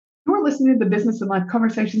listening to the Business and Life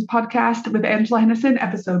Conversations podcast with Angela Henderson,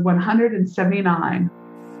 episode 179.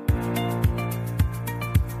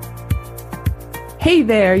 Hey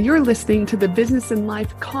there, you're listening to the Business and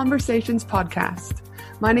Life Conversations podcast.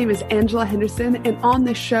 My name is Angela Henderson, and on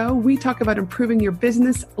this show, we talk about improving your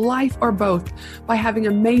business, life, or both by having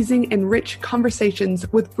amazing and rich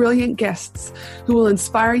conversations with brilliant guests who will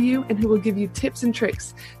inspire you and who will give you tips and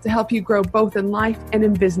tricks to help you grow both in life and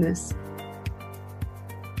in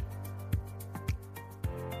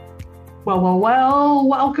Well,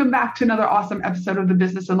 welcome back to another awesome episode of the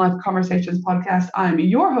Business and Life Conversations podcast. I'm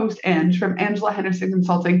your host, Ange, from Angela Henderson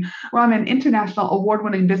Consulting, where I'm an international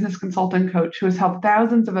award-winning business consultant coach who has helped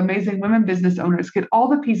thousands of amazing women business owners get all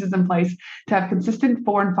the pieces in place to have consistent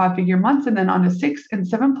 4- and 5-figure months and then on to 6- and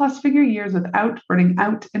 7+ figure years without burning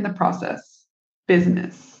out in the process.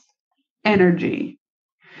 Business, energy.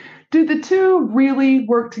 Do the two really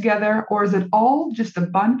work together, or is it all just a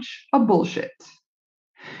bunch of bullshit?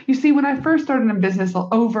 You see, when I first started in business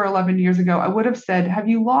over 11 years ago, I would have said, have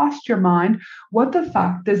you lost your mind? What the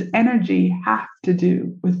fuck does energy have to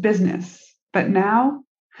do with business? But now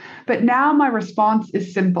my response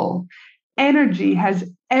is simple. Energy has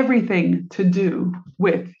everything to do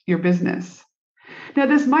with your business. Now,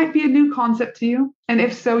 this might be a new concept to you, and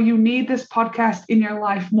if so, you need this podcast in your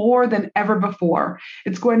life more than ever before.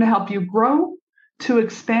 It's going to help you grow, to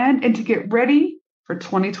expand, and to get ready for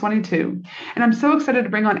 2022. And I'm so excited to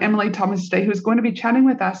bring on Emily Thomas today, who's going to be chatting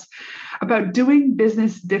with us about doing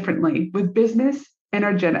business differently with business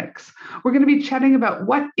energetics. We're going to be chatting about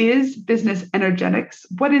what is business energetics,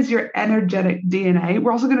 what is your energetic DNA.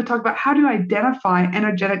 We're also going to talk about how to identify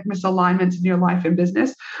energetic misalignments in your life and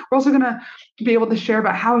business. We're also going to be able to share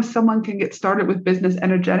about how someone can get started with business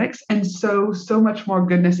energetics, and so much more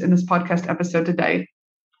goodness in this podcast episode today.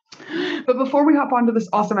 But before we hop onto this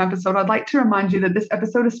awesome episode, I'd like to remind you that this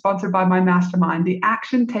episode is sponsored by my mastermind, the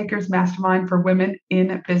Action Takers Mastermind for Women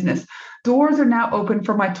in Business. Doors are now open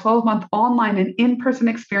for my 12-month online and in-person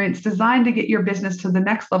experience designed to get your business to the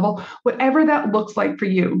next level, whatever that looks like for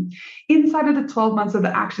you. Inside of the 12 months of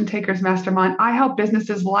the Action Takers Mastermind, I help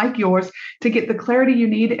businesses like yours to get the clarity you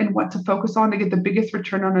need and what to focus on to get the biggest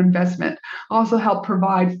return on investment. I also help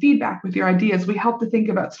provide feedback with your ideas. We help to think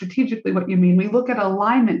about strategically what you mean. We look at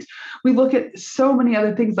alignment. We look at so many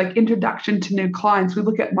other things like introduction to new clients. We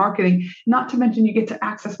look at marketing, not to mention you get to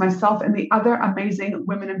access myself and the other amazing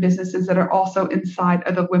women in businesses that are also inside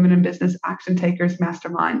of the Women in Business Action Takers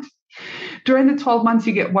Mastermind. During the 12 months,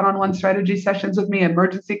 you get one-on-one strategy sessions with me,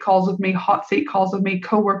 emergency calls with me, hot seat calls with me,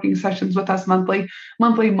 co-working sessions with us monthly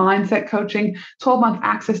mindset coaching, 12-month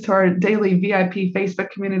access to our daily VIP Facebook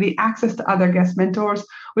community, access to other guest mentors.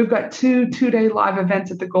 We've got two-day live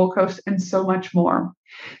events at the Gold Coast and so much more.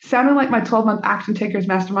 Sounding like my 12-month Action Takers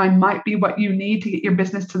Mastermind might be what you need to get your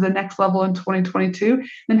business to the next level in 2022,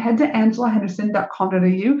 then head to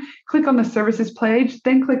angelahenderson.com.au, click on the services page,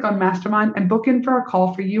 then click on Mastermind and book in for a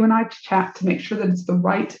call for you and I to chat to make sure that it's the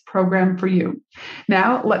right program for you.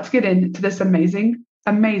 Now, let's get into this amazing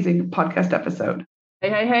podcast episode.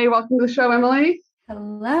 Hey, welcome to the show, Emily.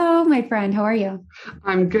 Hello, my friend. How are you?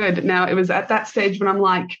 I'm good. Now, it was at that stage when I'm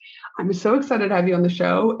like, I'm so excited to have you on the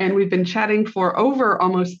show. And we've been chatting for over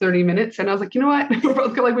almost 30 minutes. And I was like, you know what? We're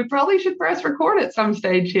both like, we probably should press record at some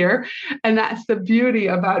stage here. And that's the beauty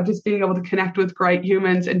about just being able to connect with great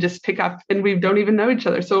humans and just pick up, and we don't even know each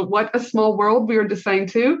other. So what a small world. We were just saying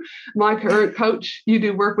too, my current coach, you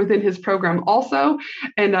do work within his program also.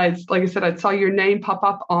 And like I said, I saw your name pop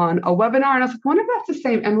up on a webinar and I was like, I wonder if that's the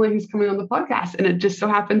same Emily who's coming on the podcast. And it just so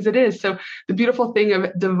happens it is. So the beautiful thing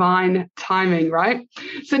of divine timing, right?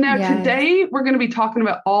 So now Today we're going to be talking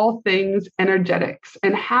about all things energetics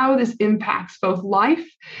and how this impacts both life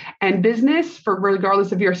and business for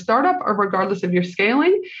regardless of your startup or regardless of your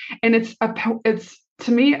scaling. And it's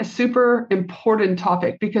to me, a super important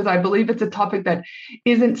topic because I believe it's a topic that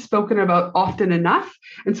isn't spoken about often enough.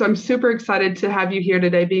 And so I'm super excited to have you here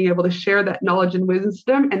today, being able to share that knowledge and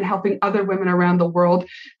wisdom and helping other women around the world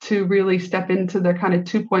to really step into their kind of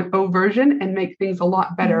 2.0 version and make things a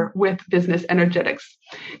lot better with business energetics.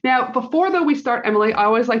 Now, before though we start, Emily, I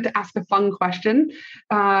always like to ask a fun question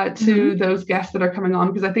to those guests that are coming on,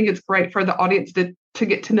 because I think it's great for the audience to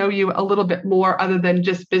get to know you a little bit more other than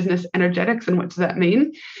just business energetics and what does that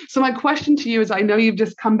mean. So my question to you is, I know you've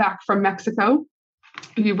just come back from Mexico.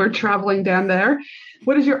 You were traveling down there.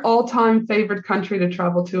 What is your all-time favorite country to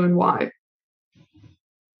travel to and why?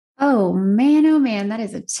 Oh man, that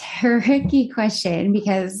is a tricky question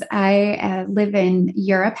because I live in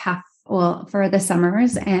Europe for the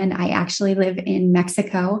summers, and I actually live in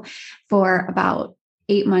Mexico for about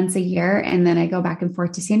 8 months a year. And then I go back and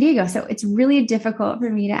forth to San Diego. So it's really difficult for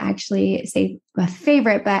me to actually say a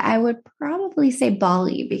favorite, but I would probably say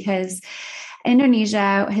Bali, because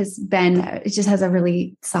Indonesia it just has a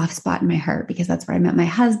really soft spot in my heart, because that's where I met my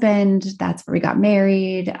husband. That's where we got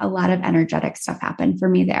married. A lot of energetic stuff happened for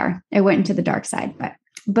me there. I went into the dark side, but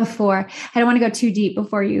I don't want to go too deep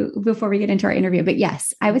before we get into our interview, but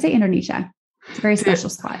yes, I would say Indonesia. It's a very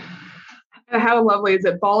special spot. And how lovely is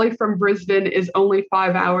it? Bali from Brisbane is only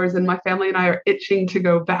 5 hours, and my family and I are itching to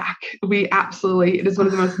go back. It is one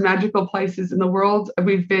of the most magical places in the world.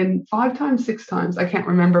 We've been 5 times, 6 times, I can't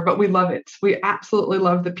remember, but we love it. We absolutely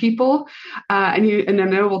love the people. And I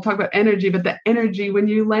know we'll talk about energy, but the energy when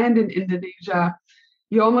you land in Indonesia,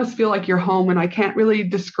 you almost feel like you're home. And I can't really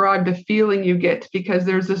describe the feeling you get, because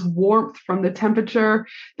there's this warmth from the temperature,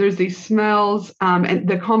 there's these smells, and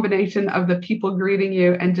the combination of the people greeting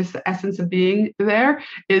you and just the essence of being there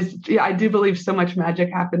I do believe so much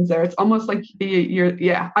magic happens there. It's almost like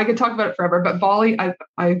I could talk about it forever, but Bali, I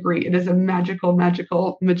agree. It is a magical,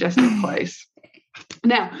 majestic place.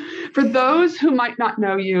 Now, for those who might not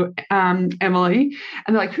know you, Emily,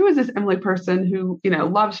 and they're like, who is this Emily person who,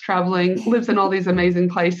 loves traveling, lives in all these amazing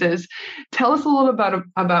places? Tell us a little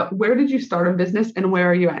about where did you start a business and where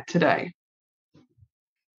are you at today?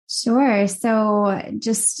 Sure. So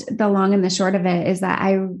just the long and the short of it is that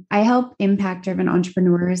I help impact-driven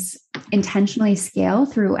entrepreneurs intentionally scale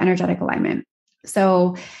through energetic alignment.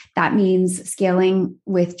 So that means scaling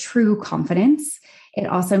with true confidence. It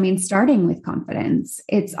also means starting with confidence.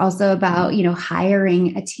 It's also about,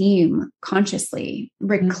 hiring a team consciously,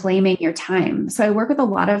 reclaiming your time. So I work with a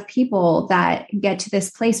lot of people that get to this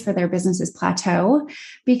place for their businesses plateau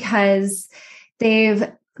because they've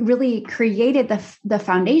really created the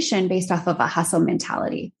foundation based off of a hustle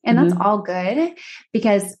mentality. And that's all good,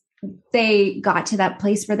 because they got to that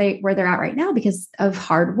place where they're at right now because of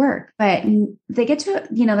hard work, but they get to,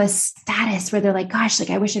 the status where they're like, gosh,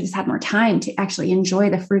 I wish I just had more time to actually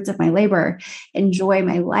enjoy the fruits of my labor, enjoy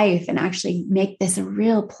my life, and actually make this a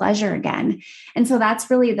real pleasure again. And so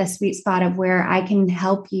that's really the sweet spot of where I can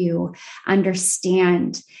help you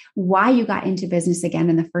understand why you got into business again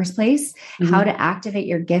in the first place, how to activate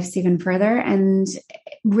your gifts even further, and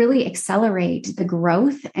really accelerate the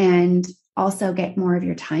growth and also get more of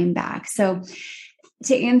your time back. So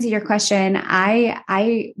to answer your question,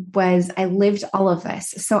 I lived all of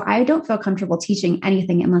this. So I don't feel comfortable teaching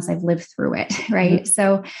anything unless I've lived through it. Right.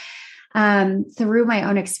 So through my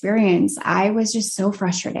own experience, I was just so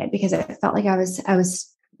frustrated because it felt like I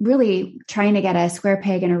was really trying to get a square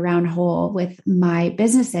peg in a round hole with my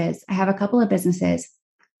businesses. I have a couple of businesses.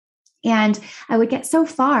 And I would get so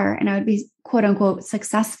far and I would be quote unquote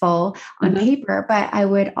successful on paper, but I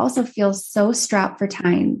would also feel so strapped for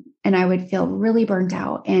time and I would feel really burnt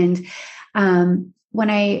out. And when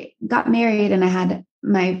I got married and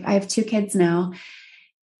I have 2 kids now,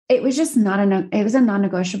 it was just it was a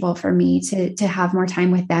non-negotiable for me to have more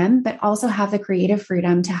time with them, but also have the creative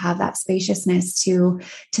freedom to have that spaciousness to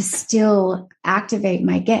still activate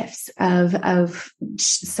my gifts of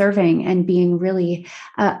serving and being really,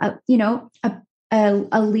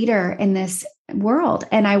 a leader in this world.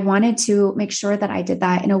 And I wanted to make sure that I did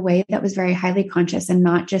that in a way that was very highly conscious and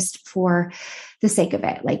not just for the sake of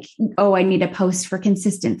it. Like, oh, I need to post for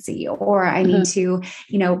consistency, or I need to,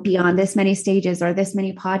 be on this many stages or this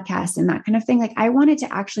many podcasts and that kind of thing. Like I wanted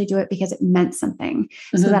to actually do it because it meant something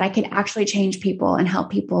so that I could actually change people and help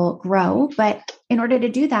people grow. But in order to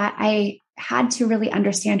do that, I had to really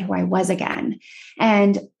understand who I was again.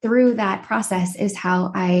 And through that process is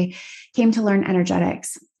how I came to learn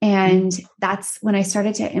energetics. And that's when I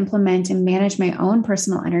started to implement and manage my own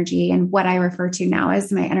personal energy and what I refer to now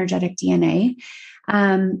as my energetic DNA.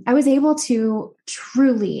 I was able to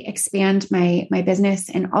truly expand my business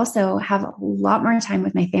and also have a lot more time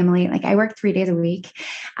with my family. Like I work 3 days a week.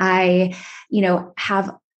 I,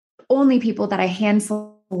 have only people that I hand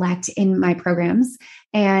select in my programs.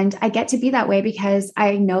 And I get to be that way because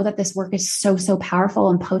I know that this work is so, so powerful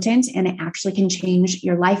and potent, and it actually can change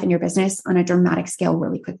your life and your business on a dramatic scale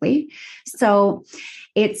really quickly. So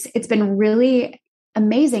it's been really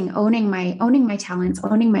amazing owning my talents,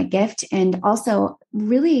 owning my gift, and also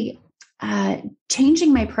really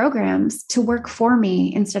changing my programs to work for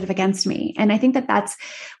me instead of against me. And I think that that's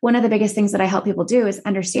one of the biggest things that I help people do is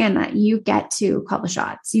understand that you get to call the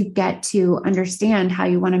shots. You get to understand how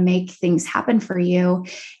you want to make things happen for you.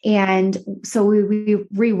 And so we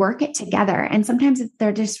rework it together. And sometimes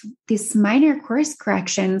they're just these minor course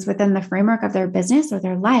corrections within the framework of their business or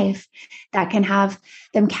their life that can have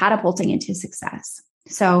them catapulting into success.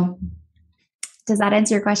 So does that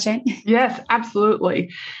answer your question? Yes,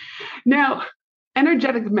 absolutely. Now,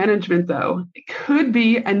 Energetic management, though, it could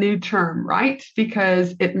be a new term, right?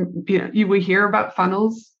 Because we hear about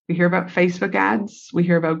funnels, we hear about Facebook ads, we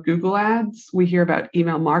hear about Google ads, we hear about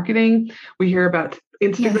email marketing, we hear about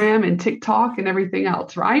Instagram and TikTok and everything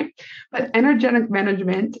else, right? But energetic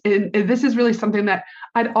management, and this is really something that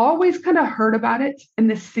I'd always kind of heard about it, and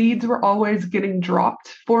the seeds were always getting dropped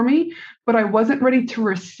for me, but I wasn't ready to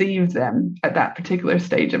receive them at that particular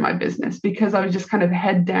stage in my business because I was just kind of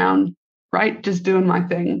head down, right? Just doing my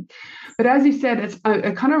thing. But as you said,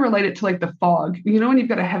 I kind of relate it to like the fog. When you've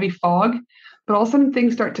got a heavy fog, but all of a sudden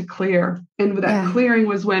things start to clear. And with that clearing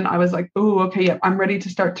was when I was like, oh, okay, yep, I'm ready to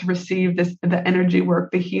start to receive the energy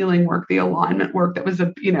work, the healing work, the alignment work that was,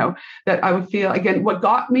 that I would feel, again, what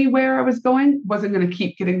got me where I was going wasn't going to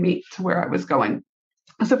keep getting me to where I was going.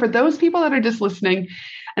 So for those people that are just listening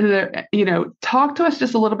and they're, talk to us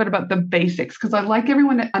just a little bit about the basics, because I'd like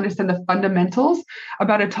everyone to understand the fundamentals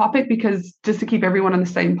about a topic, because just to keep everyone on the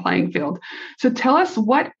same playing field. So tell us,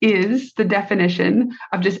 what is the definition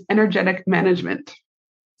of just energetic management?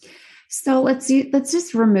 So let's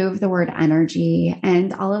just remove the word energy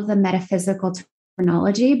and all of the metaphysical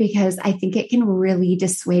terminology, because I think it can really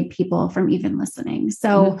dissuade people from even listening.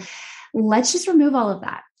 So let's just remove all of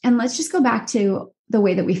that. And let's just go back to the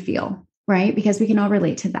way that we feel, right? Because we can all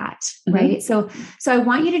relate to that, right? So I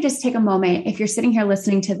want you to just take a moment, if you're sitting here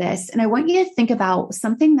listening to this, and I want you to think about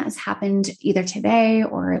something that's happened either today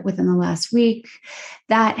or within the last week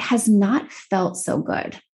that has not felt so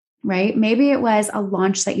good, right? Maybe it was a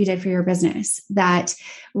launch that you did for your business that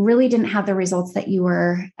really didn't have the results that you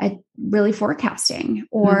were really forecasting.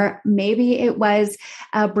 Or maybe it was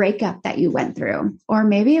a breakup that you went through. Or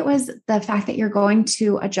maybe it was the fact that you're going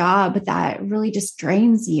to a job that really just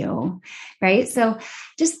drains you, right? So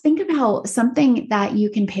just think about something that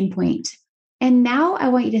you can pinpoint. And now I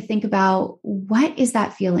want you to think about, what is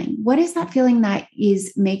that feeling? What is that feeling that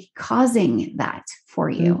is causing that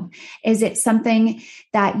for you? Is it something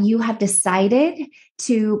that you have decided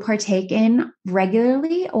to partake in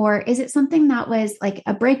regularly? Or is it something that was like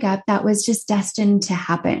a breakup that was just destined to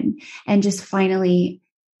happen and just finally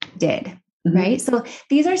did? Right. So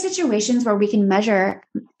these are situations where we can measure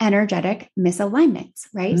energetic misalignments,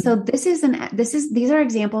 right? So these are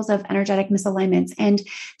examples of energetic misalignments. And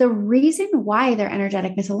the reason why they're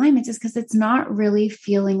energetic misalignments is because it's not really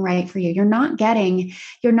feeling right for you. You're not getting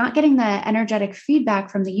the energetic feedback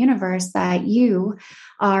from the universe that you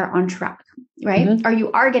are on track, right? Or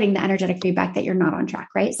you are getting the energetic feedback that you're not on track,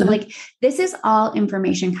 right? So like, this is all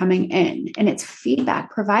information coming in, and it's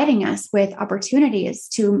feedback providing us with opportunities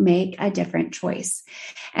to make a different choice.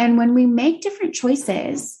 And when we make different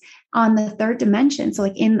choices on the third dimension, so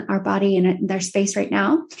like in our body and in their space right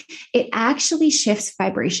now, it actually shifts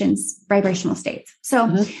vibrational states.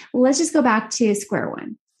 So let's just go back to square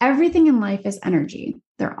one. Everything in life is energy.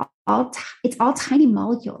 It's all tiny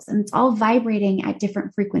molecules, and it's all vibrating at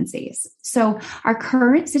different frequencies. So our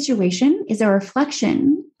current situation is a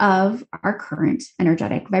reflection of our current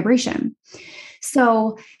energetic vibration.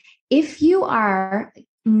 So if you are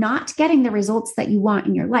not getting the results that you want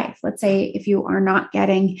in your life, let's say if you are not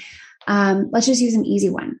getting, let's just use an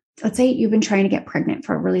easy one. Let's say you've been trying to get pregnant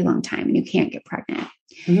for a really long time and you can't get pregnant.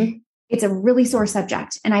 It's a really sore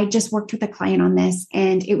subject. And I just worked with a client on this,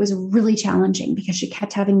 and it was really challenging because she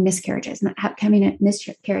kept having miscarriages,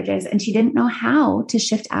 and she didn't know how to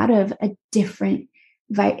shift out of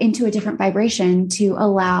into a different vibration to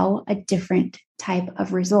allow a different type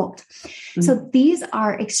of result. So these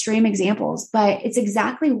are extreme examples, but it's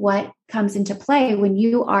exactly what comes into play when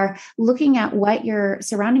you are looking at what you're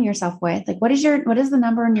surrounding yourself with. Like, what is the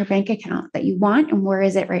number in your bank account that you want, and where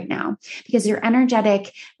is it right now? Because your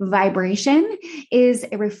energetic vibration is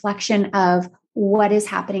a reflection of what is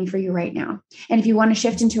happening for you right now. And if you want to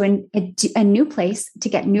shift into a new place to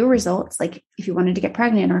get new results, like if you wanted to get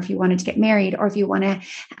pregnant, or if you wanted to get married, or if you want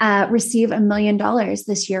to receive $1 million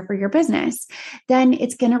this year for your business, then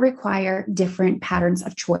it's going to require different patterns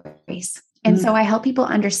of choice. And so I help people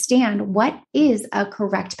understand what is a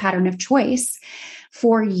correct pattern of choice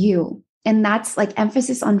for you. And that's like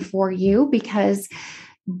emphasis on for you, because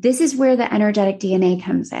this is where the energetic DNA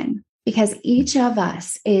comes in. Because each of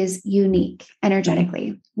us is unique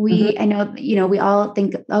energetically. I know, we all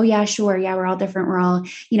think, oh yeah, sure. Yeah, we're all different. We're all,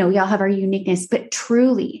 we all have our uniqueness, but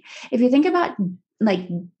truly, if you think about like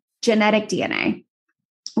genetic DNA,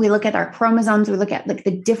 we look at our chromosomes, we look at like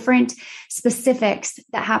the different specifics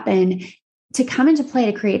that happen to come into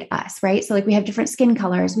play to create us, right? So like we have different skin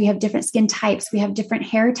colors, we have different skin types, we have different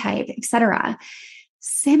hair type, etc.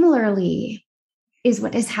 Similarly is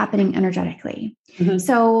what is happening energetically.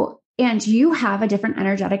 So, and you have a different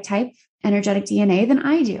energetic type energetic DNA than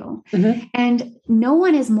I do. Mm-hmm. And no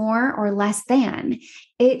one is more or less than.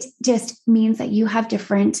 It just means that you have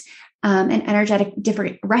different, an energetic,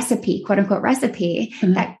 different recipe, quote unquote recipe,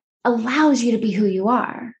 Mm-hmm. that allows you to be who you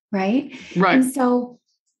are. Right. Right. And so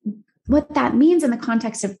what that means in the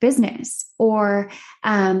context of business, or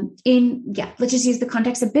let's just use the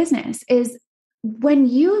context of business, is when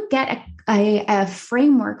you get a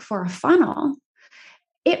framework for a funnel,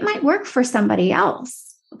 it might work for somebody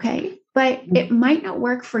else. Okay. But it might not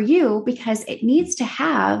work for you, because it needs to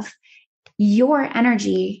have your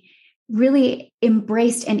energy really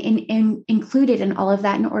embraced and included in all of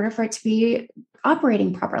that in order for it to be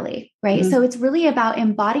operating properly, right? Mm-hmm. So it's really about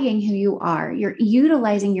embodying who you are. You're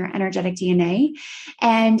utilizing your energetic DNA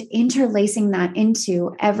and interlacing that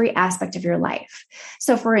into every aspect of your life.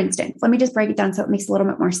 So for instance, let me just break it down so it makes a little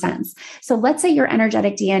bit more sense. So let's say your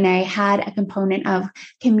energetic DNA had a component of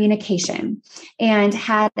communication and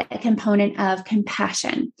had a component of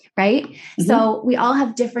compassion, right? Mm-hmm. So we all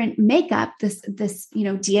have different makeup, this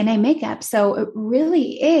DNA makeup. So it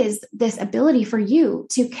really is this ability for you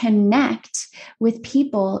to connect with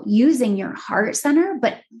people using your heart center,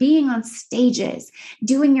 but being on stages,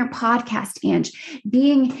 doing your podcast, and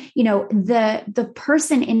being, the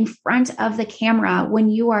person in front of the camera when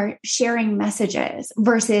you are sharing messages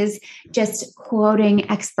versus just quoting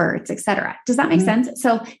experts, et cetera. Does that make Mm-hmm. sense?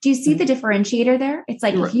 So do you see the differentiator there? It's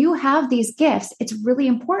like, if you have these gifts, it's really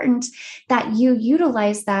important that you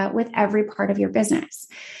utilize that with every part of your business.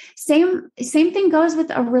 Same thing goes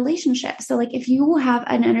with a relationship. So like if you have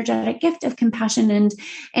an energetic gift of compassion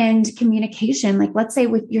and communication, like let's say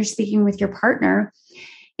you're speaking with your partner,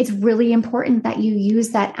 it's really important that you use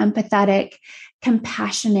that empathetic,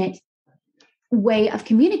 compassionate way of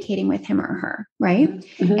communicating with him or her, right?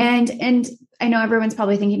 Mm-hmm. And I know everyone's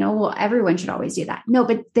probably thinking, well, everyone should always do that. No,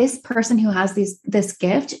 but this person who has this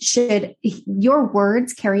gift your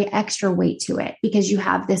words carry extra weight to it because you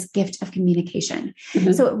have this gift of communication.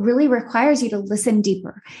 Mm-hmm. So it really requires you to listen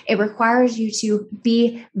deeper. It requires you to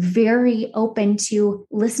be very open to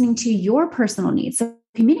listening to your personal needs. So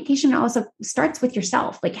communication also starts with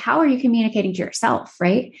yourself. Like, how are you communicating to yourself,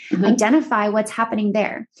 right? Mm-hmm. Identify what's happening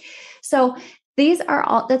there. So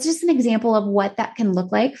that's just an example of what that can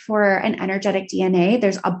look like for an energetic DNA.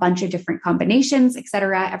 There's a bunch of different combinations, et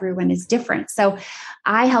cetera. Everyone is different. So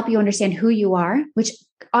I help you understand who you are, which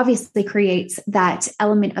obviously creates that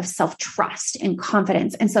element of self-trust and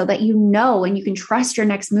confidence. And so that and you can trust your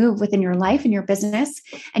next move within your life and your business,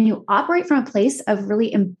 and you operate from a place of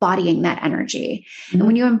really embodying that energy. Mm-hmm. And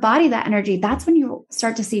when you embody that energy, that's when you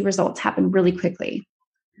start to see results happen really quickly.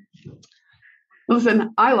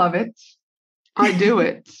 Listen, I love it. I do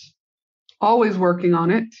it, always working on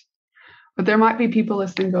it. But there might be people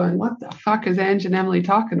listening going, what the fuck is Ange and Emily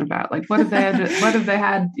talking about? Like, what have they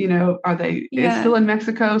had, are they still in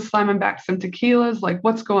Mexico slamming back some tequilas? Like,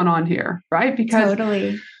 what's going on here? Right? Because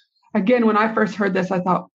again, when I first heard this, I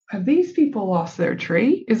thought, have these people lost their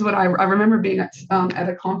tree? Is what I remember being at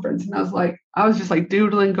a conference, and I was just like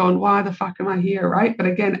doodling, going, why the fuck am I here? Right. But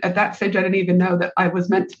again, at that stage, I didn't even know that I was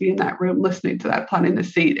meant to be in that room listening to that, planting the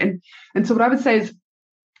seed. And so what I would say is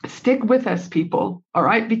stick with us, people. All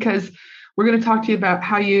right. Because we're going to talk to you about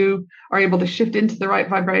how you are able to shift into the right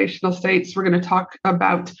vibrational states. We're going to talk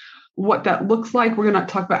about what that looks like. We're going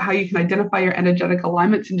to talk about how you can identify your energetic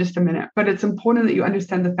alignments in just a minute. But it's important that you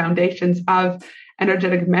understand the foundations of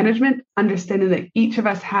energetic management, understanding that each of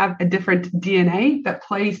us have a different DNA that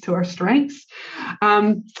plays to our strengths.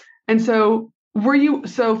 And so for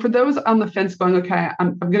those on the fence going, okay,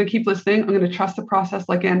 I'm going to keep listening. I'm going to trust the process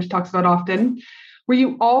like Ange talks about often. Were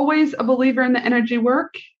you always a believer in the energy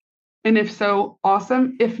work? And if so,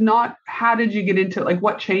 awesome. If not, how did you get into it? Like,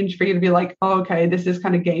 what changed for you to be like, oh, okay, this is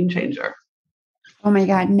kind of game changer? Oh my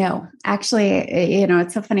God, no. Actually,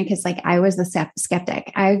 it's so funny because I was a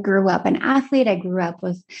skeptic. I grew up an athlete. I grew up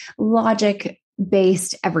with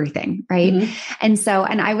logic-based everything, right? Mm-hmm.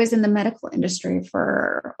 And I was in the medical industry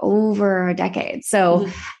for over a decade. So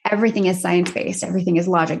everything is science-based. Everything is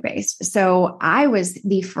logic-based. So I was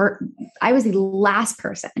the last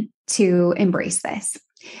person to embrace this.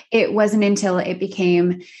 It wasn't until it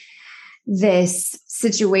became this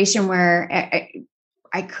situation where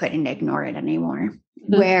I couldn't ignore it anymore,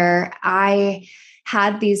 where I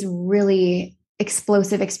had these really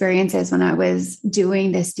explosive experiences when I was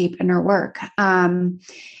doing this deep inner work. And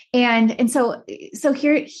so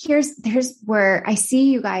here's where I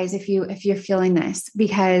see you guys, if you're feeling this,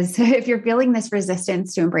 because if you're feeling this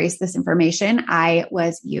resistance to embrace this information, I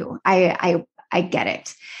was you. I get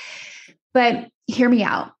it. But hear me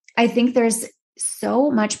out. I think there's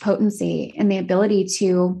so much potency in the ability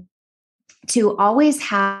to to always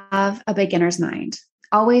have a beginner's mind,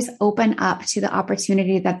 always open up to the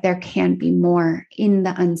opportunity that there can be more in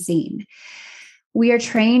the unseen. We are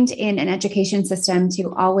trained in an education system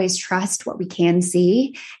to always trust what we can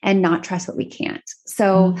see and not trust what we can't.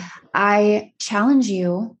 So I challenge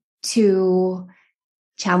you to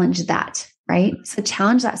challenge that, right? So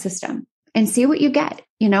challenge that system and see what you get.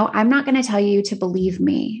 I'm not going to tell you to believe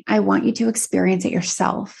me. I want you to experience it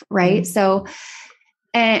yourself, right? So,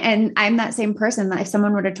 and I'm that same person that if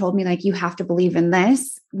someone would have told me like, you have to believe in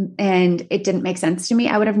this, and it didn't make sense to me,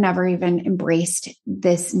 I would have never even embraced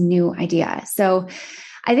this new idea. So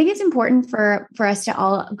I think it's important for us to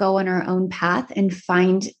all go on our own path and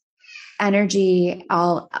find energy,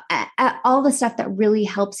 all the stuff that really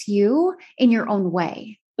helps you in your own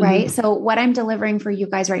way. Right. So what I'm delivering for you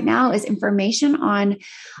guys right now is information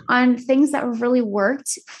on things that have really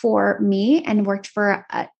worked for me and worked for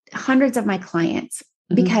hundreds of my clients,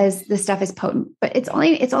 because this stuff is potent, but it's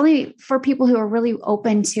only for people who are really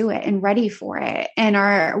open to it and ready for it and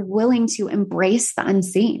are willing to embrace the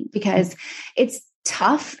unseen, because it's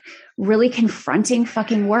tough, really confronting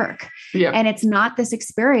fucking work. Yeah. And it's not this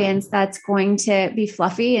experience that's going to be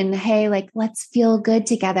fluffy and, hey, like, let's feel good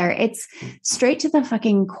together. It's straight to the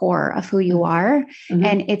fucking core of who you are.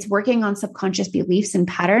 And it's working on subconscious beliefs and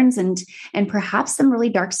patterns and perhaps some really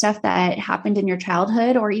dark stuff that happened in your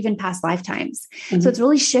childhood or even past lifetimes. So it's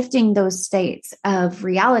really shifting those states of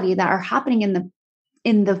reality that are happening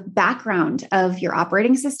in the background of your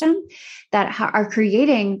operating system that are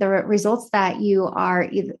creating the results that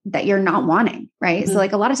you're not wanting. Right. So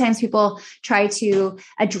like a lot of times people try to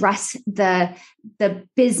address the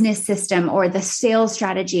business system or the sales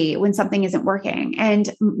strategy when something isn't working. And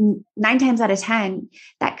 9 times out of 10,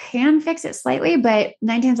 that can fix it slightly, but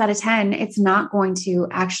 9 times out of 10, it's not going to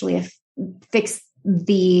actually fix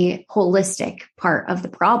the holistic part of the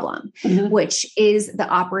problem, which is the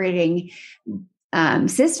operating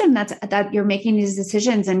system that you're making these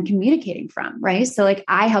decisions and communicating from, right? So like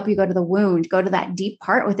I help you go to the wound, go to that deep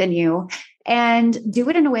part within you and do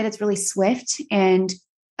it in a way that's really swift and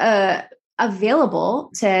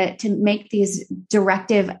available to make these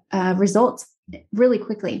directive results really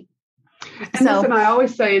quickly. And listen, I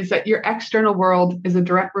always say is that your external world is a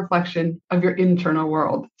direct reflection of your internal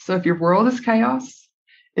world. So if your world is chaos,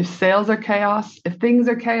 if sales are chaos, if things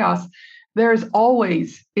are chaos, there's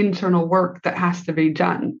always internal work that has to be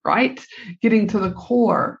done, right? Getting to the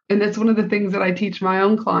core. And it's one of the things that I teach my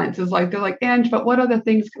own clients is like, they're like, Ange, but what other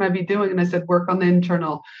things can I be doing? And I said, work on the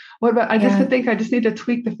internal. What about, I just need to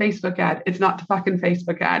tweak the Facebook ad. It's not the fucking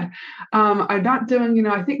Facebook ad. I'm not doing,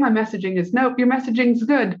 I think my messaging is, nope, your messaging's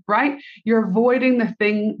good, right? You're avoiding the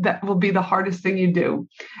thing that will be the hardest thing you do.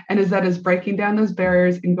 And that is breaking down those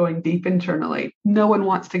barriers and going deep internally. No one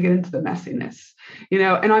wants to get into the messiness,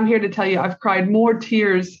 and I'm here to tell you, I've cried more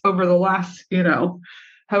tears over the last,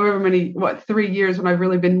 however many, 3 years when I've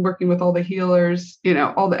really been working with all the healers,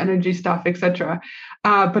 all the energy stuff, etc.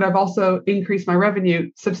 But I've also increased my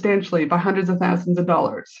revenue substantially by hundreds of thousands of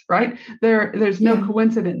dollars, right? There's no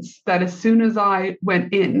coincidence that as soon as I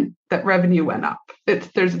went in, that revenue went up.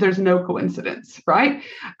 There's no coincidence, right?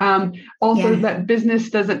 That business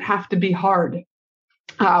doesn't have to be hard.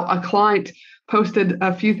 A client posted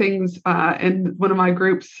a few things in one of my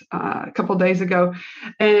groups a couple of days ago,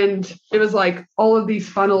 and it was like all of these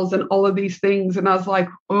funnels and all of these things, and I was like,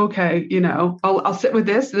 okay, I'll sit with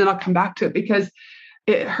this and then I'll come back to it because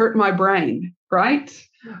it hurt my brain, right?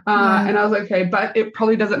 And I was like, okay, but it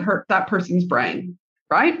probably doesn't hurt that person's brain,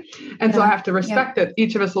 right? And so I have to respect it.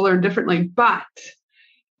 Each of us will learn differently, but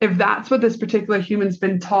if that's what this particular human's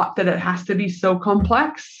been taught, that it has to be so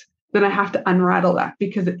complex, then I have to unrattle that,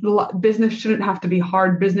 because business shouldn't have to be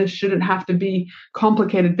hard. Business shouldn't have to be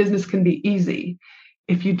complicated. Business can be easy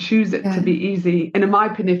if you choose it to be easy. And in my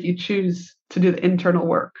opinion, if you choose to do the internal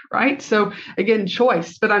work, right? So again,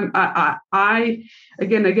 choice. But I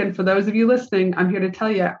again, for those of you listening, I'm here to tell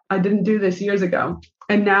you, I didn't do this years ago.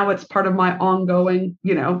 And now it's part of my ongoing,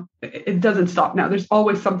 it doesn't stop now. There's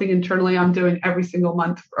always something internally I'm doing every single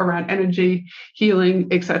month around energy, healing,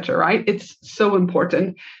 etc. Right? It's so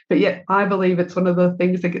important. But yet I believe it's one of the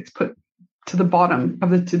things that gets put to the bottom of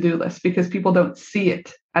the to-do list because people don't see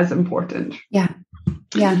it as important. Yeah.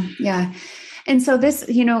 And so this,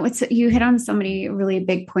 you hit on so many really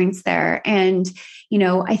big points there. And,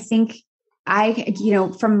 I think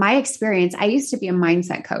from my experience, I used to be a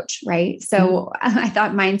mindset coach, right? So I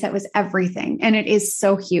thought mindset was everything, and it is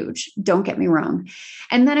so huge. Don't get me wrong.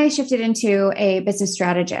 And then I shifted into a business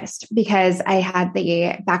strategist because I had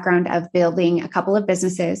the background of building a couple of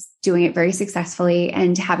businesses, doing it very successfully,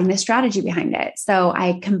 and having the strategy behind it. So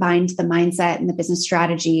I combined the mindset and the business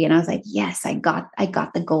strategy, and I was like, yes, I got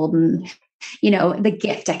the golden, the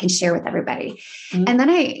gift I can share with everybody. Mm-hmm. And then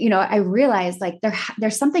I realized like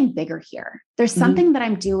there's something bigger here. There's something that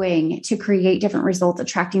I'm doing to create different results,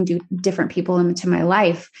 attracting different people into my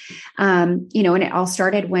life. And it all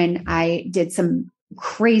started when I did some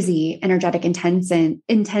crazy energetic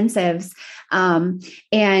intensives,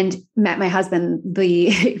 and met my husband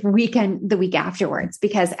the week afterwards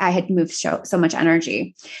because I had moved so much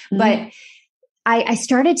energy. Mm-hmm. But I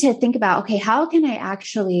started to think about, okay, how can I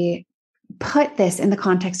actually put this in the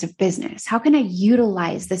context of business? How can I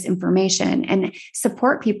utilize this information and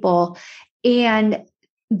support people and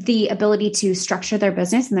the ability to structure their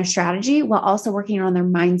business and their strategy while also working on their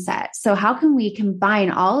mindset? So how can we combine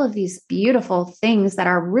all of these beautiful things that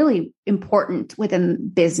are really important within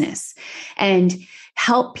business and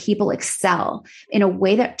help people excel in a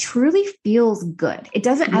way that truly feels good? It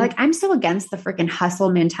doesn't, I'm so against the freaking hustle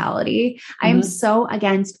mentality. Mm-hmm. I'm so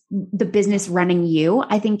against the business running you.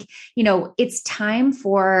 I think, it's time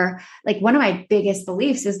for, like, one of my biggest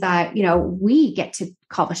beliefs is that, we get to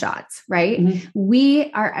call the shots, right? Mm-hmm.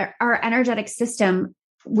 We are, our energetic system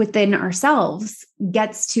within ourselves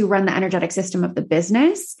gets to run the energetic system of the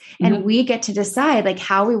business. Mm-hmm. And we get to decide like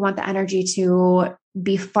how we want the energy to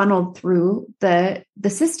be funneled through the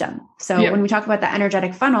system. So when we talk about the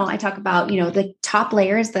energetic funnel, I talk about, the top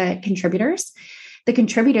layers, the contributors. The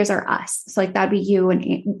contributors are us. So like that'd be you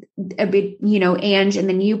and a big, Ange, and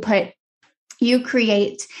then you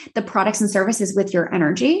create the products and services with your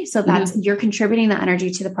energy. So that's you're contributing the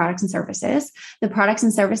energy to the products and services. The products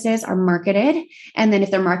and services are marketed. And then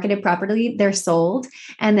if they're marketed properly, they're sold.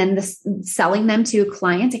 And then selling them to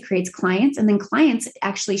clients, it creates clients. And then clients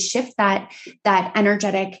actually shift that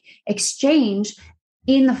energetic exchange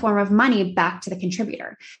in the form of money back to the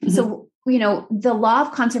contributor. Mm-hmm. So, the law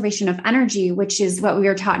of conservation of energy, which is what we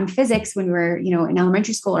were taught in physics when we were, in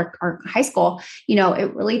elementary school or high school,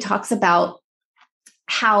 it really talks about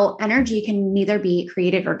how energy can neither be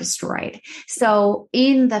created or destroyed. So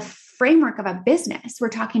in the framework of a business, we're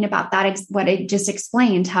talking about that, what I just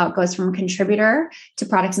explained, how it goes from contributor to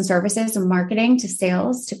products and services and marketing to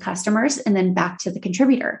sales to customers, and then back to the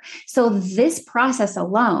contributor. So this process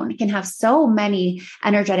alone can have so many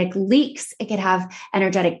energetic leaks. It could have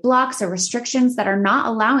energetic blocks or restrictions that are not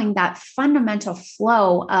allowing that fundamental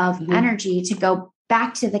flow of energy to go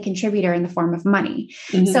back to the contributor in the form of money.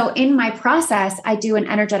 Mm-hmm. So in my process, I do an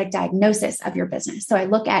energetic diagnosis of your business. So I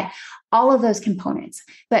look at all of those components,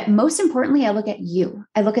 but most importantly, I look at you.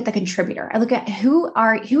 I look at the contributor. I look at who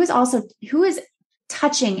is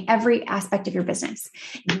touching every aspect of your business,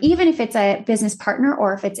 even if it's a business partner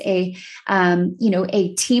or if it's a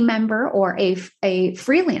team member or a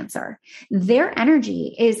freelancer. Their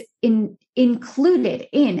energy is included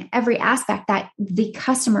in every aspect that the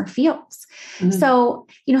customer feels. Mm-hmm. So,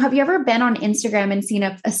 have you ever been on Instagram and seen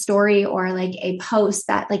a story or like a post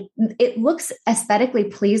that like it looks aesthetically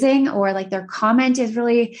pleasing, or like their comment is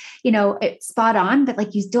really, it's spot on, but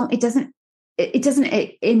like it doesn't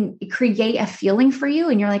create a feeling for you.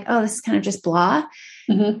 And you're like, oh, this is kind of just blah.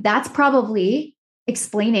 Mm-hmm. That's probably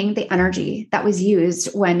explaining the energy that was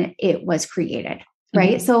used when it was created.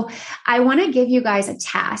 Right. Mm-hmm. So I want to give you guys a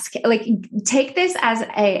task, like take this as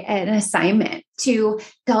an assignment to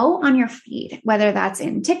go on your feed, whether that's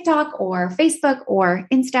in TikTok or Facebook or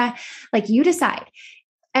Insta, like you decide,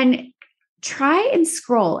 and try and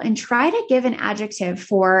scroll and try to give an adjective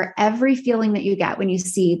for every feeling that you get when you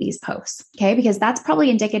see these posts. Okay. Because that's probably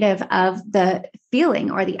indicative of the feeling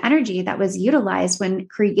or the energy that was utilized when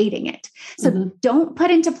creating it. So don't put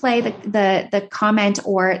into play the comment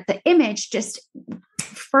or the image, just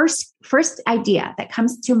first idea that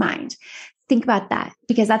comes to mind. Think about that,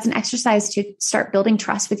 because that's an exercise to start building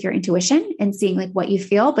trust with your intuition and seeing like what you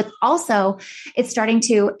feel, but also it's starting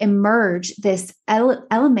to emerge this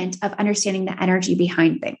element of understanding the energy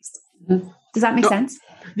behind things. Mm-hmm. Does that make sense?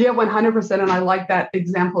 Yeah, 100%. And I like that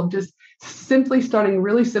example. Just simply starting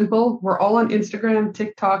really simple. We're all on Instagram,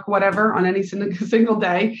 TikTok, whatever, on any single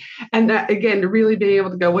day. And that, again, really being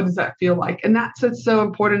able to go, what does that feel like? And that's what's so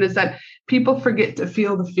important, is that people forget to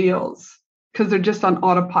feel the feels because they're just on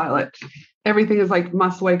autopilot. Everything is like,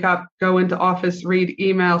 must wake up, go into office, read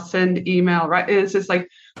email, send email, right? And it's just like,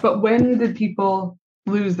 but when did people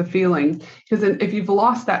lose the feeling. Because if you've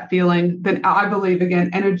lost that feeling, then I believe, again,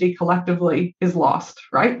 energy collectively is lost,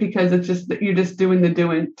 right? Because it's just that you're just doing the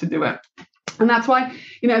doing to do it. And that's why,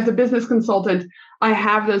 as a business consultant, I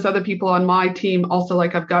have those other people on my team. Also,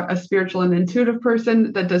 like I've got a spiritual and intuitive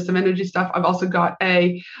person that does some energy stuff. I've also got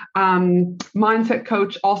a mindset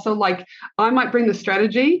coach. Also, like I might bring the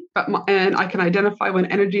strategy, and I can identify when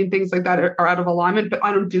energy and things like that are out of alignment, but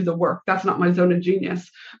I don't do the work. That's not my zone of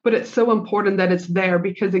genius. But it's so important that it's there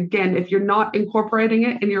because, again, if you're not incorporating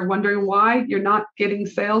it and you're wondering why you're not getting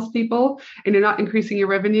salespeople and you're not increasing your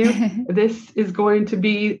revenue, this is going to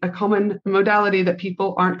be a common modality that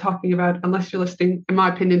people aren't talking about unless you're listening, in my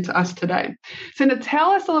opinion, to us today. So to tell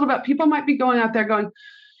us a little bit, people might be going out there going,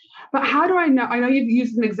 but how do I know? I know you've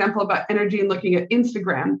used an example about energy and looking at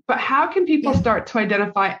Instagram, but how can people start to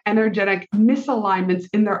identify energetic misalignments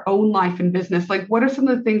in their own life and business? Like what are some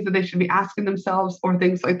of the things that they should be asking themselves or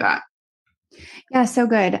things like that? Yeah, so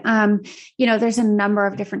good. There's a number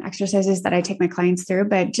of different exercises that I take my clients through,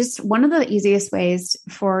 but just one of the easiest ways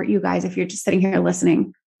for you guys, if you're just sitting here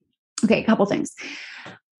listening, okay, a couple things.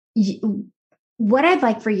 What I'd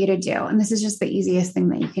like for you to do, and this is just the easiest thing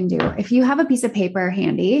that you can do, if you have a piece of paper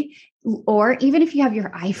handy, or even if you have your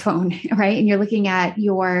iPhone, right, and you're looking at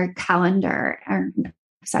your calendar, or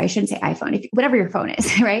sorry, I shouldn't say iPhone, whatever your phone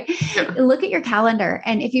is, right? Yeah. Look at your calendar.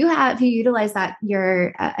 And if you utilize that,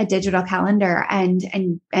 you're a digital calendar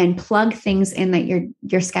and plug things in that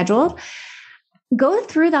you're scheduled, go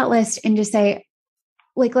through that list and just say,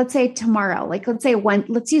 like, let's say tomorrow,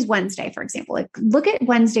 let's use Wednesday, for example, like look at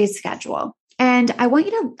Wednesday's schedule. And I want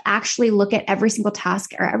you to actually look at every single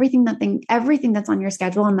task or everything that's on your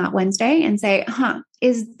schedule on that Wednesday and say,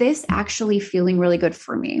 is this actually feeling really good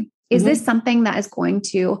for me? Is this something that is going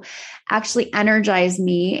to actually energize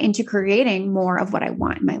me into creating more of what I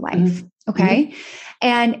want in my life? Okay.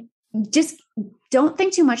 And just don't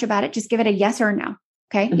think too much about it. Just give it a yes or no.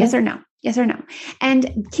 Okay. Yes or no. Yes or no.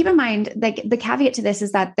 And keep in mind, like the caveat to this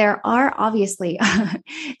is that there are obviously,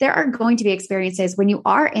 there are going to be experiences when you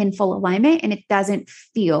are in full alignment and it doesn't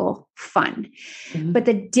feel fun. But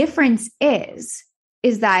the difference is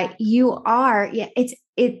that you are,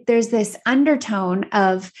 there's this undertone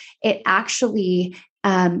of it actually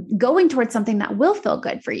going towards something that will feel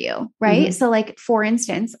good for you, right? So like, for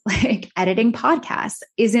instance, like editing podcasts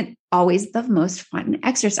isn't always the most fun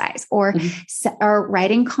exercise, or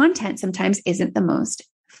writing content sometimes isn't the most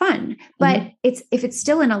fun, but if it's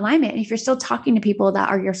still in alignment, and if you're still talking to people that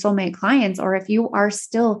are your soulmate clients, or if you are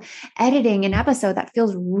still editing an episode that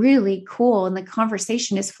feels really cool and the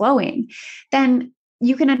conversation is flowing, then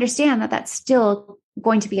you can understand that that's still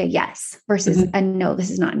going to be a yes versus a no, this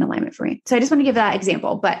is not in alignment for me. So I just want to give that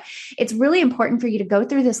example, but it's really important for you to go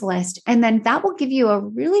through this list. And then that will give you a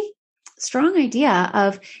really strong idea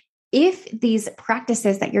of if these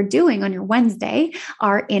practices that you're doing on your Wednesday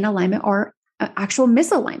are in alignment or actual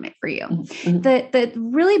misalignment for you. The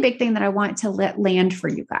really big thing that I want to land for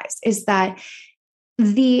you guys is that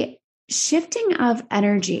the shifting of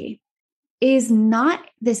energy is not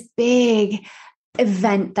this big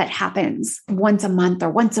event that happens once a month or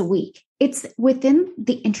once a week. It's within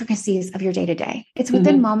the intricacies of your day-to-day. It's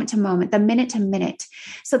within moment to moment, the minute to minute.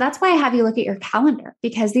 So that's why I have you look at your calendar,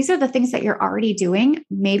 because these are the things that you're already doing,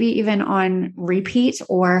 maybe even on repeat,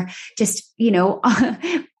 or just,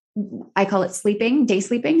 I call it day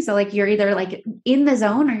sleeping. So like, you're either like in the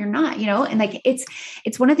zone or you're not, and like,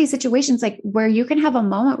 it's one of these situations like where you can have a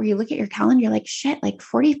moment where you look at your calendar, you're like, shit, like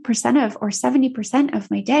 40% of, or 70%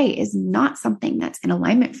 of my day is not something that's in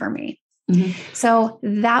alignment for me. So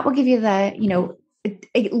that will give you the,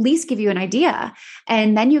 at least give you an idea.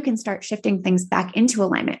 And then you can start shifting things back into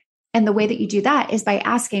alignment. And the way that you do that is by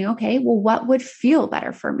asking, okay, well, what would feel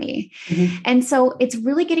better for me? And so it's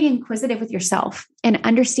really getting inquisitive with yourself and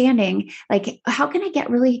understanding, like, how can I get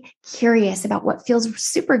really curious about what feels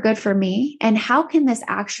super good for me? And how can this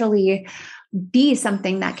actually be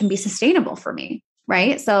something that can be sustainable for me?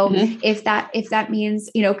 Right. So if that means,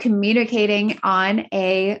 communicating on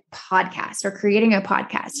a podcast or creating a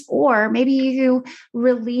podcast, or maybe you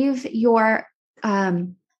relieve your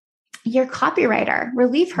copywriter,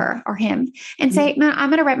 relieve her or him and say, man, I'm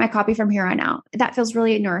going to write my copy from here on out. That feels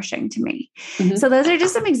really nourishing to me. So those are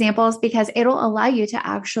just some examples, because it'll allow you to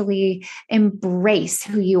actually embrace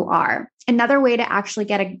who you are. Another way to actually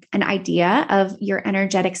get an idea of your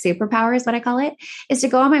energetic superpower, is what I call it, is to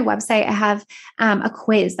go on my website. I have a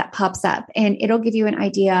quiz that pops up and it'll give you an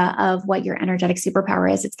idea of what your energetic superpower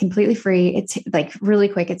is. It's completely free. It's like really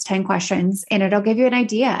quick. It's 10 questions and it'll give you an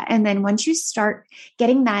idea. And then once you start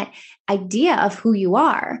getting that idea of who you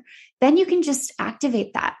are, then you can just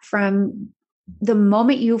activate that from the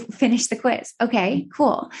moment you finish the quiz, okay,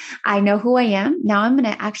 cool. I know who I am. Now I'm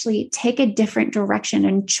going to actually take a different direction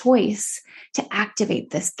and choice to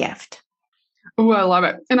activate this gift. Oh, I love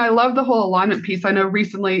it. And I love the whole alignment piece. I know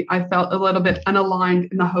recently I felt a little bit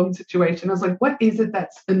unaligned in the home situation. I was like, what is it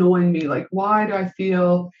that's annoying me? Like, why do I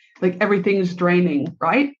feel like everything's draining,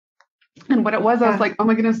 right? And what it was, I was like, oh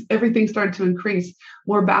my goodness, everything started to increase.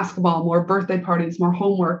 More basketball, more birthday parties, more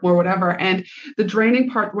homework, more whatever. And the draining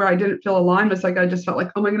part where I didn't feel aligned was like, I just felt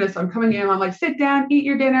like, oh my goodness, I'm coming in. I'm like, sit down, eat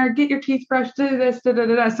your dinner, get your teeth brushed, do this, da, da,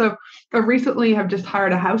 da, da. So I recently have just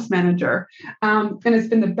hired a house manager. And it's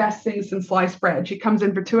been the best thing since sliced bread. She comes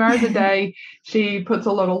in for 2 hours a day. She puts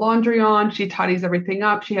a load of laundry on. She tidies everything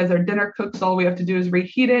up. She has her dinner cooked. So all we have to do is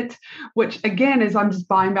reheat it, which again is I'm just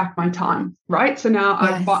buying back my time, right? So now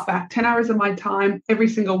I've bought back 10 hours of my time every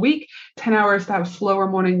single week, 10 hours to have slower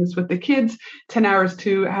mornings with the kids, 10 hours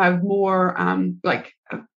to have more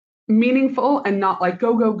meaningful and not like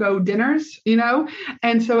go dinners,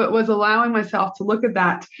 And so it was allowing myself to look at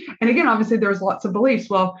that. And again, obviously there's lots of beliefs.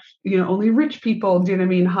 Well, only rich people, do you know what I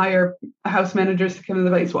mean, hire house managers to come into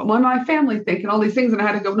the place. What will my family think and all these things. And I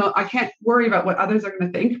had to go, no, I can't worry about what others are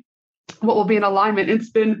going to think. What will be in alignment. It's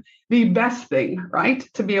been the best thing, right?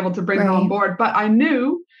 To be able to bring her on board. But I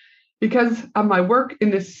knew, because of my work in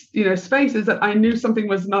this, space, is that I knew something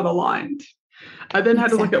was not aligned. I then had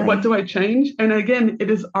to look at what do I change? And again,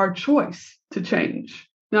 it is our choice to change.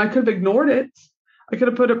 Now, I could have ignored it. I could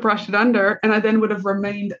have brushed it under, and I then would have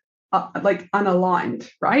remained unaligned,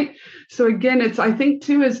 right? So again, I think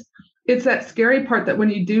too, it's that scary part that when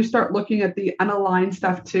you do start looking at the unaligned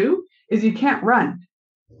stuff too, is you can't run.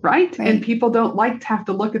 Right? And people don't like to have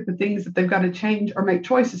to look at the things that they've got to change or make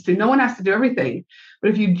choices to. No one has to do everything. But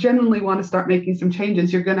if you genuinely want to start making some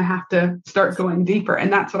changes, you're going to have to start going deeper.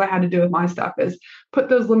 And that's what I had to do with my stuff, is put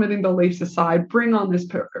those limiting beliefs aside, bring on this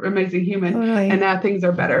amazing human, and now things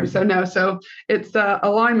are better. So it's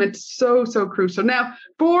alignment, so crucial. Now,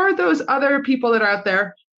 for those other people that are out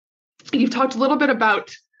there, you've talked a little bit about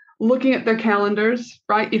looking at their calendars,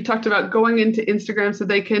 right? You've talked about going into Instagram so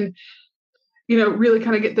they can really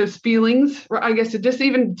kind of get those feelings. I guess just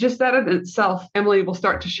that in itself, Emily, will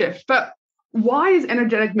start to shift. But why is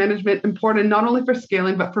energetic management important, not only for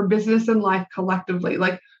scaling, but for business and life collectively?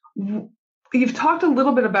 Like, you've talked a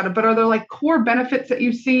little bit about it, but are there core benefits that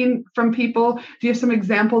you've seen from people? Do you have some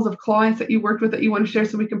examples of clients that you worked with that you want to share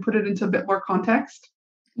so we can put it into a bit more context?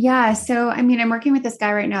 Yeah. So, I'm working with this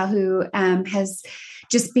guy right now who has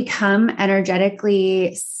just become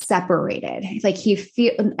energetically separated. Like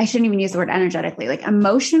I shouldn't even use the word energetically, like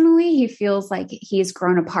emotionally, he feels like he's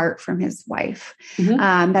grown apart from his wife,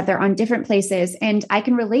 that they're on different places. And I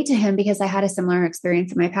can relate to him because I had a similar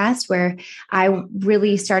experience in my past where I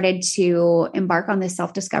really started to embark on this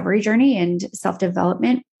self-discovery journey and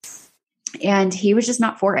self-development. And he was just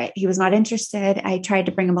not for it. He was not interested. I tried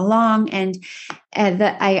to bring him along, and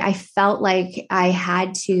I felt like I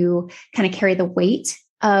had to kind of carry the weight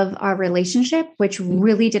of our relationship, which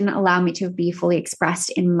really didn't allow me to be fully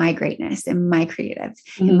expressed in my greatness, in my creative,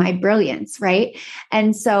 in my brilliance. Right.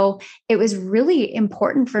 And so it was really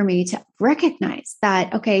important for me to recognize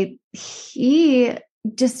that, okay, he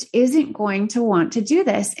just isn't going to want to do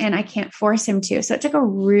this, and I can't force him to. So it took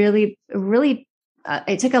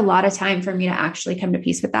it took a lot of time for me to actually come to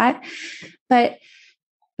peace with that. But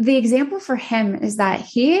the example for him is that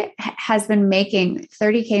he has been making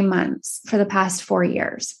 30K months for the past 4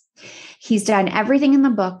 years. He's done everything in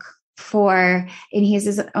the book and he's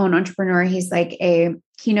his own entrepreneur. He's like a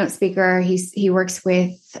keynote speaker. He works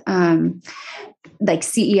with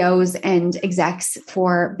CEOs and execs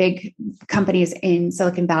for big companies in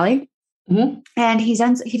Silicon Valley. And he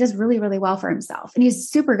does really, really well for himself, and he's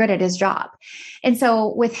super good at his job. And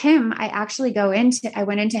so with him, I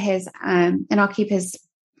went into his, and I'll keep his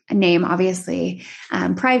name obviously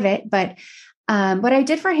private, but what I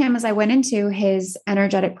did for him is I went into his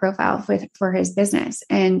energetic profile for his business,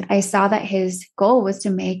 and I saw that his goal was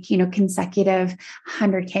to make, consecutive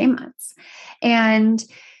 100K months. And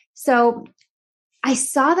so I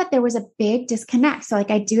saw that there was a big disconnect. So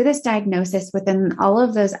I do this diagnosis within all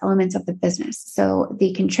of those elements of the business. So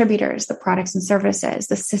the contributors, the products and services,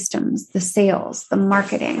 the systems, the sales, the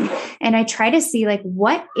marketing. And I try to see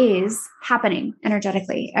what is happening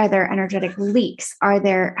energetically. Are there energetic leaks? Are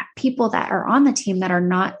there people that are on the team that are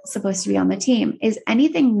not supposed to be on the team? Is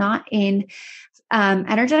anything not in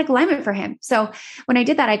energetic alignment for him? So when I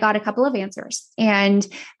did that, I got a couple of answers. And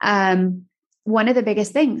one of the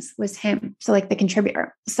biggest things was him. So like the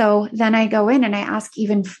contributor. So then I go in and I ask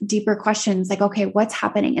even deeper questions like, okay, what's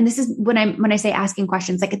happening? And this is when I say asking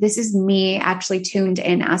questions, like this is me actually tuned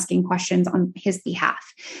in asking questions on his behalf.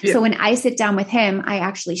 Yeah. So when I sit down with him, I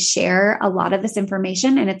actually share a lot of this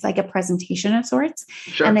information and it's like a presentation of sorts.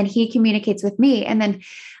 Sure. And then he communicates with me. And then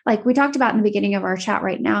like we talked about in the beginning of our chat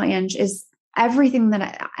right now, Ange, is everything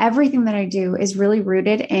that I do is really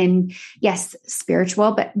rooted in, yes,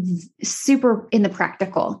 spiritual, but super in the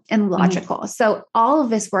practical and logical. Mm-hmm. So all of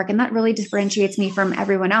this work, and that really differentiates me from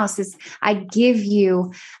everyone else, is I give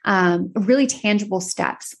you really tangible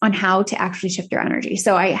steps on how to actually shift your energy.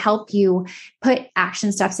 So I help you put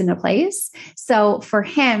action steps into place. So for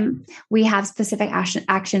him, we have specific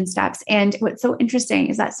action steps. And what's so interesting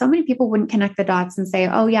is that so many people wouldn't connect the dots and say,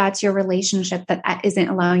 oh yeah, it's your relationship that isn't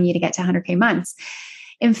allowing you to get to 100K months.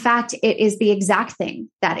 In fact, it is the exact thing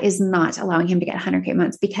that is not allowing him to get 100K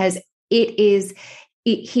months, because he is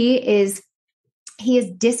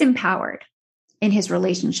disempowered in his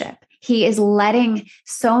relationship. He is letting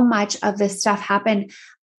so much of this stuff happen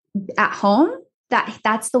at home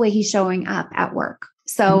that's the way he's showing up at work.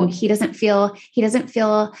 So he doesn't feel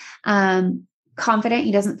confident.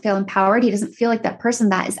 He doesn't feel empowered. He doesn't feel like that person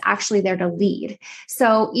that is actually there to lead.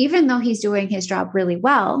 So even though he's doing his job really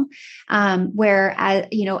well, where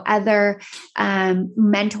other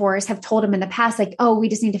mentors have told him in the past, like, oh, we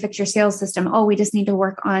just need to fix your sales system. Oh, we just need to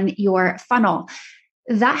work on your funnel.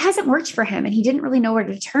 That hasn't worked for him, and he didn't really know where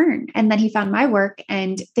to turn. And then he found my work,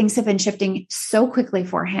 and things have been shifting so quickly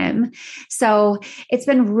for him. So it's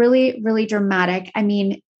been really, really dramatic. I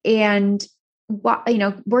mean, and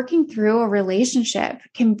working through a relationship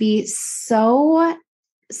can be so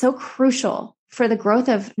crucial for the growth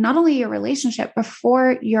of not only your relationship, but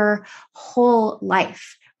for your whole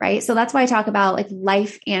life, right? So that's why I talk about like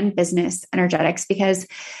life and business energetics, because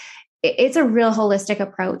it's a real holistic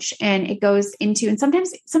approach, and it goes into, and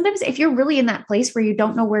sometimes if you're really in that place where you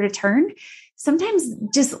don't know where to turn, sometimes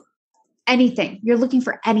just anything, you're looking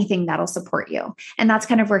for anything that'll support you. And that's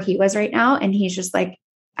kind of where he was right now. And he's just like,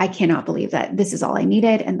 I cannot believe that this is all I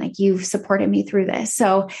needed. And like, you've supported me through this.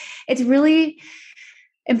 So it's really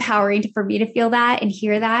empowering for me to feel that and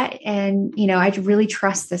hear that. And, I really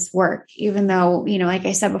trust this work, even though, like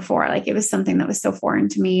I said before, like it was something that was so foreign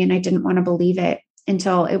to me and I didn't want to believe it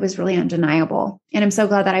until it was really undeniable. And I'm so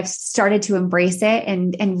glad that I've started to embrace it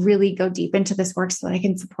and really go deep into this work so that I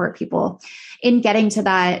can support people in getting to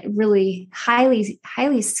that really highly,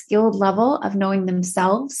 highly skilled level of knowing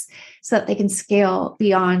themselves so that they can scale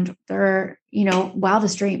beyond their,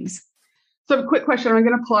 wildest dreams. So a quick question. I'm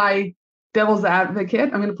going to play devil's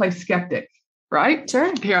advocate. I'm going to play skeptic, right?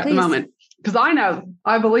 Sure. Here at the moment. Because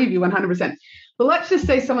I believe you 100%. But let's just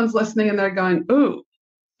say someone's listening and they're going, ooh,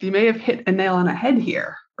 you may have hit a nail on the head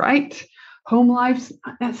here, right? Home life's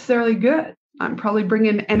not necessarily good. I'm probably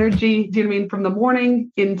bringing energy, do you know what I mean, from the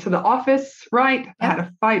morning into the office, right? Yep. I had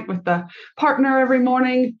a fight with the partner every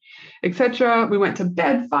morning, etc. We went to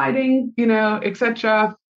bed fighting,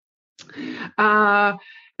 etc. And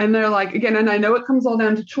they're like, again, and I know it comes all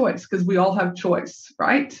down to choice because we all have choice,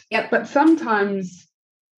 right? Yep. But sometimes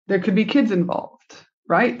there could be kids involved.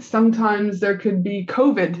 Right? Sometimes there could be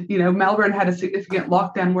COVID. Melbourne had a significant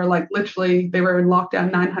lockdown where like literally they were in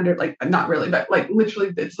lockdown 900, like not really, but like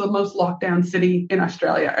literally it's the most locked down city in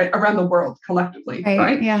Australia, around the world collectively.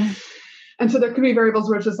 Right? Yeah. And so there could be variables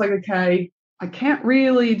where it's just like, okay, I can't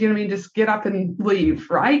really, do you know what I mean? Just get up and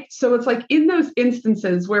leave. Right. So it's like in those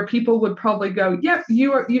instances where people would probably go, yep,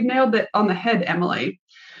 you've nailed it on the head, Emily.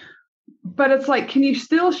 But it's like, can you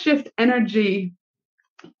still shift energy?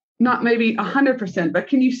 Not maybe 100%, but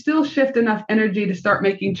can you still shift enough energy to start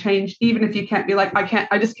making change, even if you can't be like,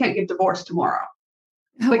 I just can't get divorced tomorrow.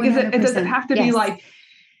 Like, does it have to be like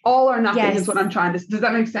all or nothing is what I'm trying to, does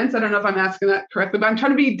that make sense? I don't know if I'm asking that correctly, but I'm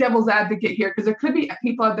trying to be devil's advocate here because there could be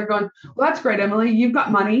people out there going, well, that's great, Emily. You've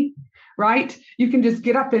got money, right? You can just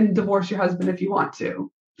get up and divorce your husband if you want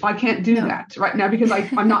to. I can't do that right now because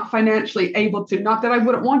I'm not financially able to. Not that I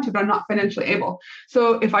wouldn't want to, but I'm not financially able.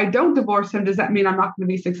 So if I don't divorce him, does that mean I'm not going to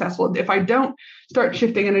be successful? If I don't start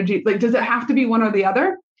shifting energy, like, does it have to be one or the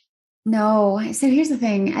other? No. So here's the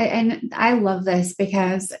thing. And I love this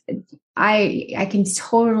because I can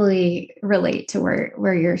totally relate to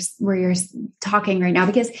where you're talking right now,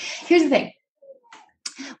 because here's the thing.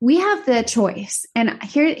 We have the choice. And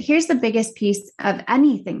here's the biggest piece of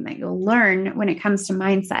anything that you'll learn when it comes to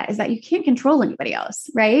mindset is that you can't control anybody else,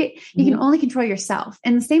 right? You can only control yourself.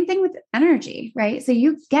 And the same thing with energy, right? So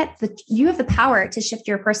you have the power to shift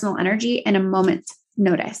your personal energy in a moment.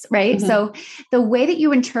 notice, right? Mm-hmm. So the way that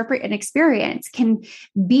you interpret an experience can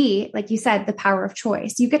be, like you said, the power of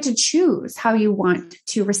choice. You get to choose how you want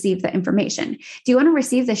to receive the information. Do you want to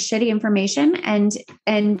receive the shitty information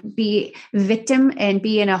and be victim and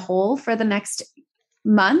be in a hole for the next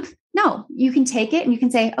month? No, you can take it and you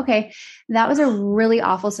can say, okay, that was a really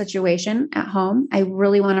awful situation at home. I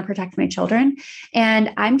really want to protect my children.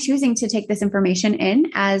 And I'm choosing to take this information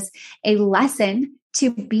in as a lesson to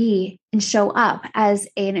be and show up as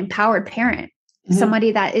an empowered parent,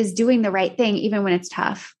 somebody that is doing the right thing, even when it's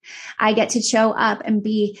tough. I get to show up and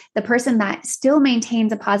be the person that still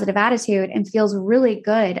maintains a positive attitude and feels really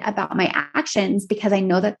good about my actions because I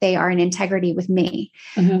know that they are in integrity with me.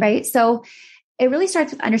 Right. So it really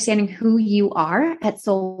starts with understanding who you are at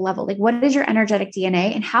soul level. Like, what is your energetic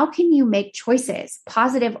DNA and how can you make choices,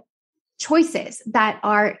 positive choices that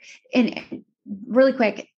are in really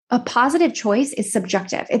quick. A positive choice is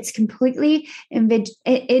subjective. It's completely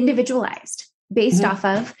individualized based off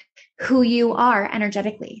of who you are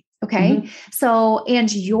energetically. Okay. So,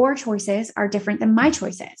 and your choices are different than my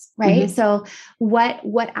choices, right? So what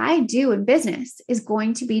I do in business is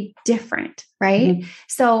going to be different, right?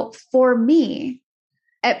 So for me,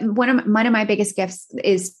 one of my biggest gifts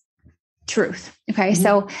is truth. Okay.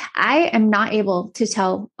 So I am not able to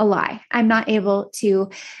tell a lie. I'm not able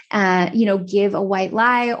to, give a white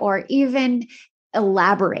lie or even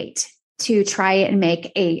elaborate to try and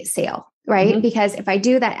make a sale. Right. Because if I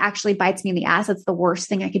do, that actually bites me in the ass. It's the worst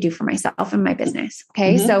thing I could do for myself and my business.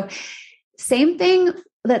 Okay. So same thing.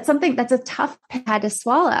 That's something that's a tough pad to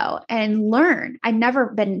swallow and learn. I've never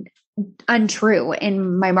been untrue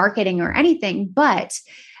in my marketing or anything, but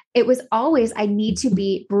it was always, I need to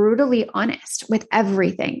be brutally honest with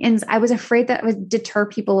everything. And I was afraid that it would deter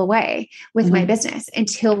people away with my business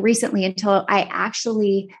until recently, until I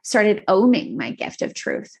actually started owning my gift of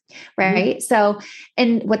truth. Right. So,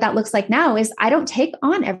 and what that looks like now is I don't take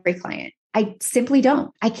on every client. I simply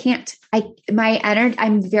don't. I can't.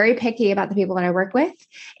 I'm very picky about the people that I work with,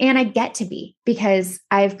 and I get to be because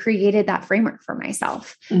I've created that framework for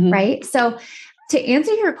myself. Right. So to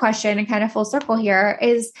answer your question and kind of full circle here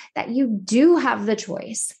is that you do have the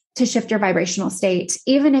choice to shift your vibrational state,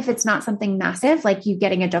 even if it's not something massive, like you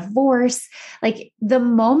getting a divorce. Like the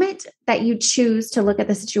moment that you choose to look at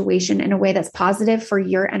the situation in a way that's positive for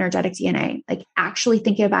your energetic DNA, like actually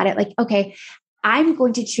thinking about it, like, okay, I'm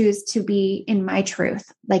going to choose to be in my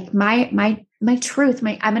truth, like my truth,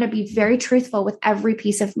 I'm going to be very truthful with every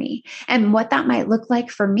piece of me. And what that might look like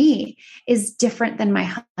for me is different than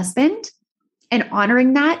my husband. And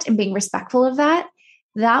honoring that and being respectful of that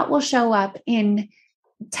will show up in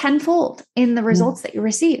tenfold in the results that you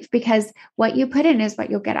receive, because what you put in is what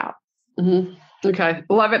you'll get out. Okay.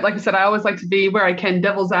 Love it. Like I said, I always like to be where I can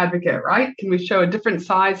devil's advocate, right? Can we show a different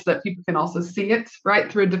side so that people can also see it,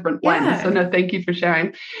 right? Through a different lens. So no, thank you for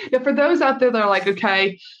sharing. Now, for those out there that are like,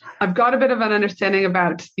 okay, I've got a bit of an understanding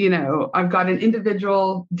about, I've got an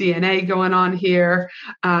individual DNA going on here.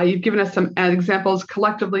 You've given us some examples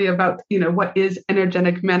collectively about, what is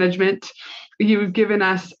energetic management. You've given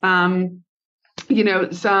us,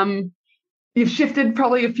 you've shifted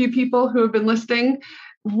probably a few people who have been listening.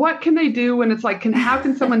 What can they do when it's like, how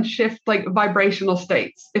can someone shift like vibrational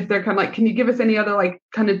states? If they're kind of like, can you give us any other like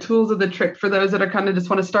kind of tools of the trick for those that are kind of just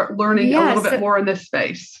want to start learning a little bit more in this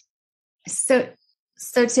space? So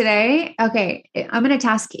today, okay, I'm going to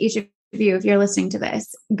task each of you, if you're listening to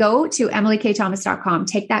this, go to emilykthomas.com,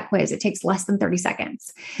 take that quiz. It takes less than 30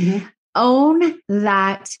 seconds. Own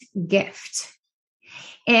that gift.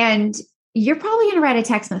 And you're probably going to write a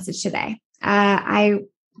text message today.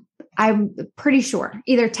 I'm pretty sure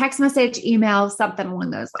either text message, email, something along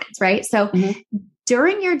those lines, right? So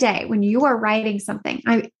during your day, when you are writing something,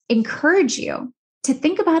 I encourage you to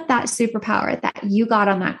think about that superpower that you got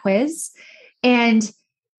on that quiz and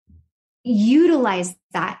utilize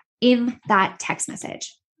that in that text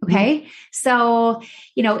message. Okay. So,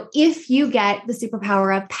 if you get the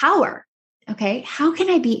superpower of power, okay, how can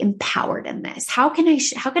I be empowered in this? How can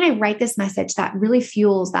I write this message that really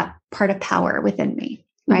fuels that part of power within me?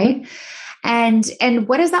 Right. And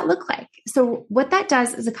what does that look like? So what that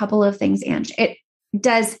does is a couple of things, Ange. It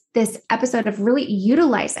does this episode of really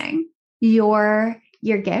utilizing your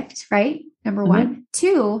gift, right? Number one.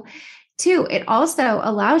 Two, it also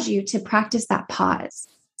allows you to practice that pause.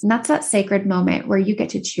 And that's that sacred moment where you get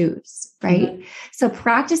to choose, right? So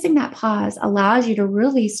practicing that pause allows you to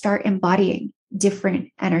really start embodying different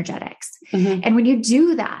energetics. And when you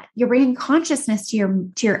do that, you're bringing consciousness to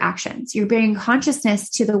your actions. You're bringing consciousness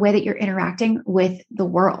to the way that you're interacting with the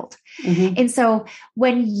world. And so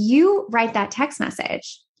when you write that text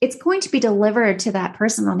message, it's going to be delivered to that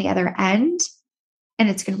person on the other end and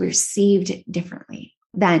it's going to be received differently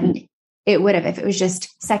than it would have if it was just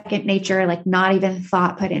second nature, like not even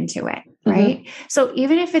thought put into it. Right. So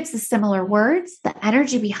even if it's the similar words, the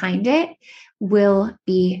energy behind it will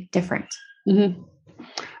be different.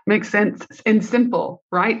 Makes sense. And simple,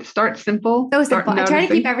 right? Start simple. So simple. I try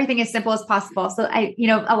to keep everything as simple as possible. So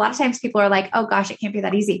a lot of times people are like, oh gosh, it can't be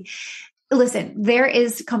that easy. Listen, there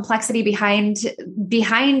is complexity behind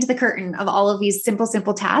the curtain of all of these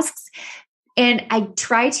simple tasks. And I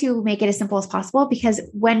try to make it as simple as possible, because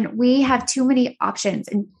when we have too many options,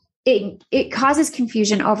 and it causes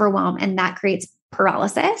confusion, overwhelm, and that creates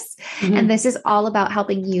paralysis. And this is all about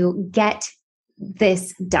helping you get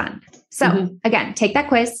this done. So again, take that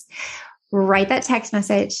quiz, write that text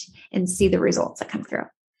message, and see the results that come through.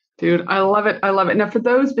 Dude, I love it. I love it. Now, for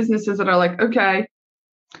those businesses that are like, okay,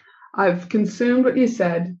 I've consumed what you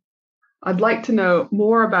said, I'd like to know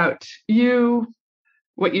more about you,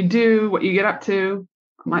 what you do, what you get up to.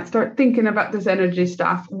 I might start thinking about this energy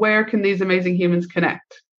stuff. Where can these amazing humans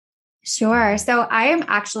connect? Sure. So I am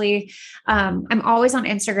actually, I'm always on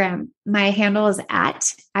Instagram. My handle is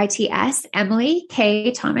at ITS Emily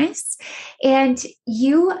K Thomas, and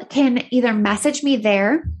you can either message me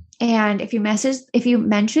there. And if you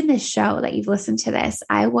mention this show that you've listened to this,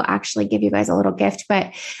 I will actually give you guys a little gift,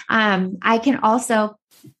 but,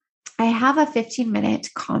 I have a 15-minute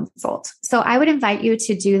consult. So I would invite you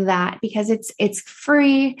to do that, because it's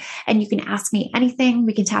free and you can ask me anything.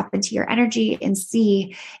 We can tap into your energy and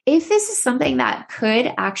see if this is something that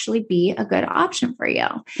could actually be a good option for you.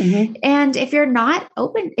 And if you're not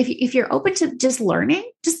open, if you're open to just learning,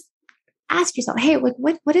 just ask yourself, hey,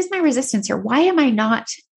 what is my resistance here? Why am I not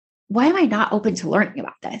open to learning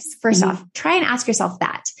about this? First off, try and ask yourself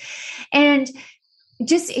that. And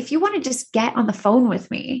just, if you want to just get on the phone with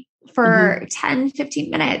me for 10,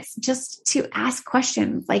 15 minutes, just to ask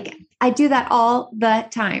questions. Like, I do that all the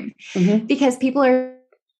time because people are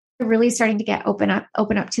really starting to get open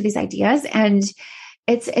up to these ideas. And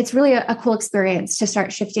it's really a cool experience to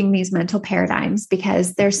start shifting these mental paradigms,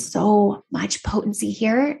 because there's so much potency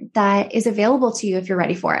here that is available to you if you're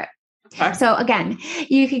ready for it. Okay. So again,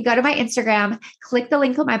 you can go to my Instagram, click the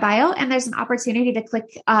link on my bio, and there's an opportunity to click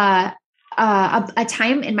a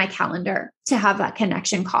time in my calendar to have that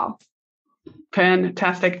connection call.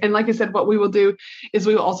 Fantastic. And like I said, what we will do is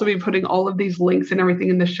we will also be putting all of these links and everything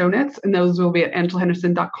in the show notes, and those will be at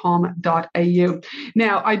angelahenderson.com.au.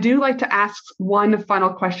 Now, I do like to ask one final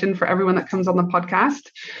question for everyone that comes on the podcast.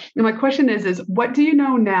 And my question is what do you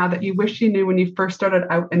know now that you wish you knew when you first started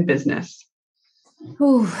out in business?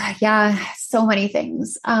 Oh, yeah, so many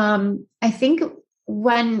things. I think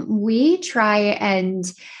when we try and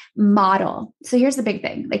model. So here's the big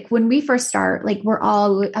thing. Like, when we first start, like, we're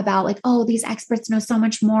all about like, oh, these experts know so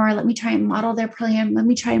much more. Let me try and model their plan. Let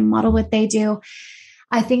me try and model what they do.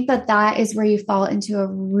 I think that is where you fall into a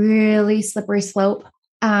really slippery slope.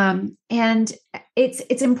 And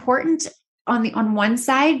it's important on one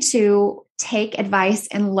side to take advice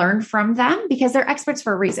and learn from them, because they're experts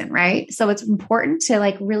for a reason, right? So it's important to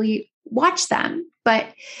like really watch them, but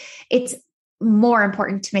it's more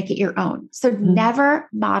important to make it your own. So never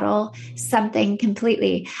model something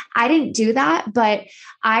completely. I didn't do that, but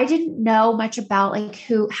I didn't know much about like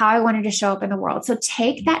how I wanted to show up in the world. So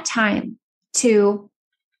take that time to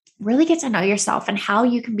really get to know yourself and how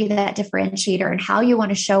you can be that differentiator and how you want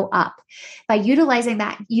to show up by utilizing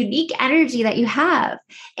that unique energy that you have.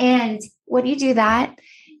 And when you do that,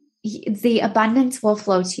 the abundance will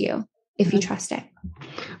flow to you if you trust it.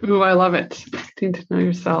 Ooh, I love it. Getting to know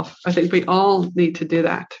yourself. I think we all need to do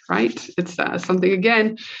that, right? It's something,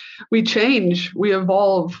 again, we change, we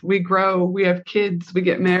evolve, we grow, we have kids, we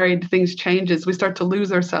get married, things changes, we start to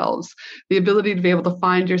lose ourselves. The ability to be able to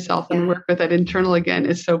find yourself and work with that internal again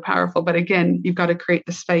is so powerful. But again, you've got to create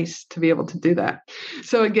the space to be able to do that.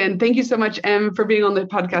 So again, thank you so much, Em, for being on the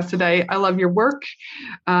podcast today. I love your work.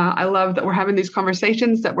 I love that we're having these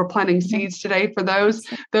conversations, that we're planting seeds today for those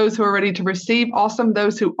who are ready to receive. Awesome.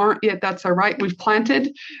 Those who aren't yet, that's all right. We've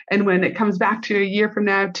planted. And when it comes back to a year from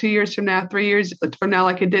now, 2 years from now, 3 years from now,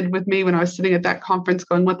 like it did with me when I was sitting at that conference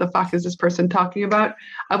going, what the fuck is this person talking about?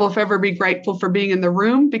 I will forever be grateful for being in the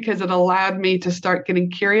room, because it allowed me to start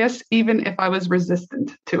getting curious, even if I was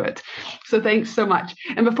resistant to it. So thanks so much.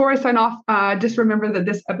 And before I sign off, just remember that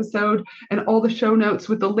this episode and all the show notes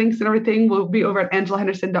with the links and everything will be over at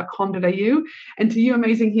angelahenderson.com.au. And to you,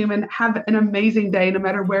 amazing human, have an amazing day, no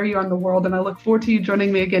matter where you are in the world. And I look forward to you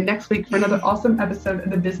joining me again next week for another awesome episode of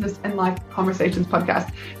the Business and Life Conversations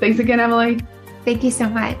podcast. Thanks again, Emily. Thank you so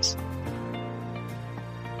much.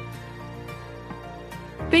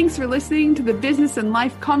 Thanks for listening to the Business and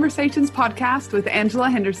Life Conversations podcast with Angela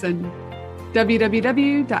Henderson.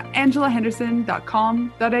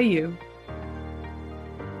 www.angelahenderson.com.au.